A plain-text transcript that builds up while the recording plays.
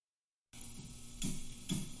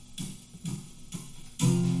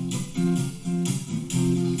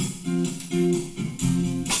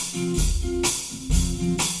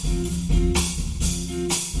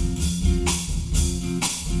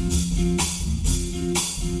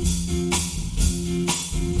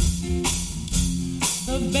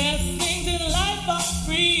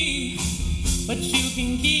you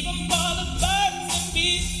can keep them for the birds and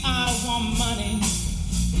bees. I want money.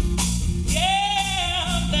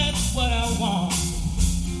 Yeah, that's what I want.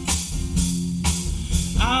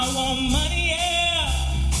 I want money, yeah.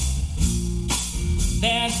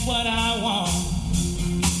 That's what I want.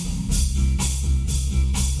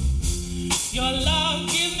 Your love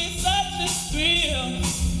gives me such a thrill,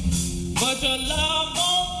 but your love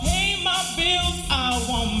won't pay my bills. I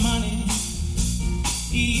want money.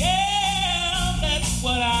 Yeah, that's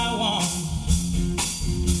what I want.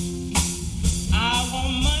 I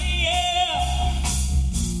want money, yeah.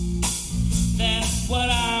 That's what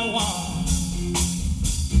I want.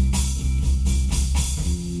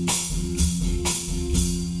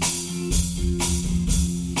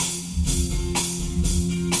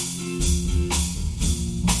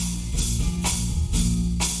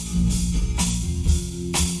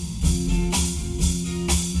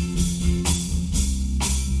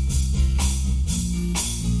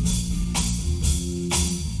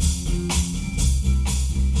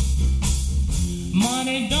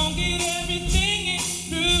 Money don't get everything, it's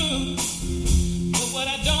true. But what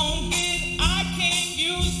I don't get, I can't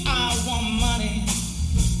use. I want money.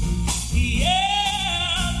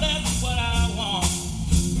 Yeah, that's what I want.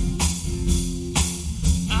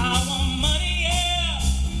 I want money, yeah.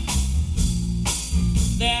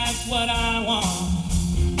 That's what I want.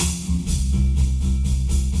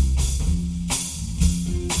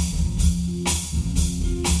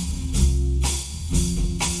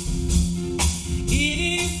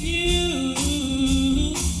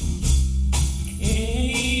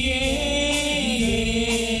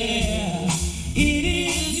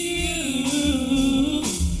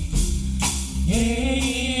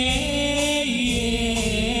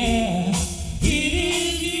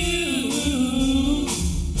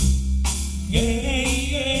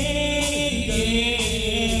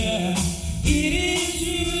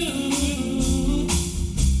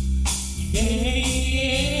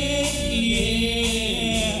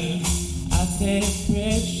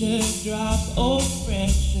 Precious drop, oh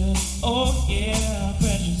precious, oh yeah,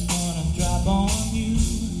 precious gonna drop on you.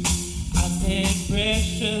 I said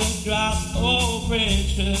precious drop, oh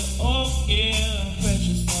precious, oh yeah,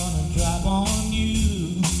 precious gonna drop on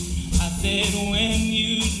you. I said when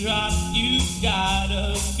you drop, you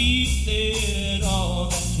gotta feel it, all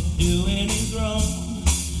that you're doing is wrong.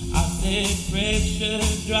 I said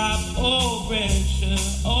precious drop, oh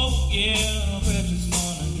precious, oh yeah.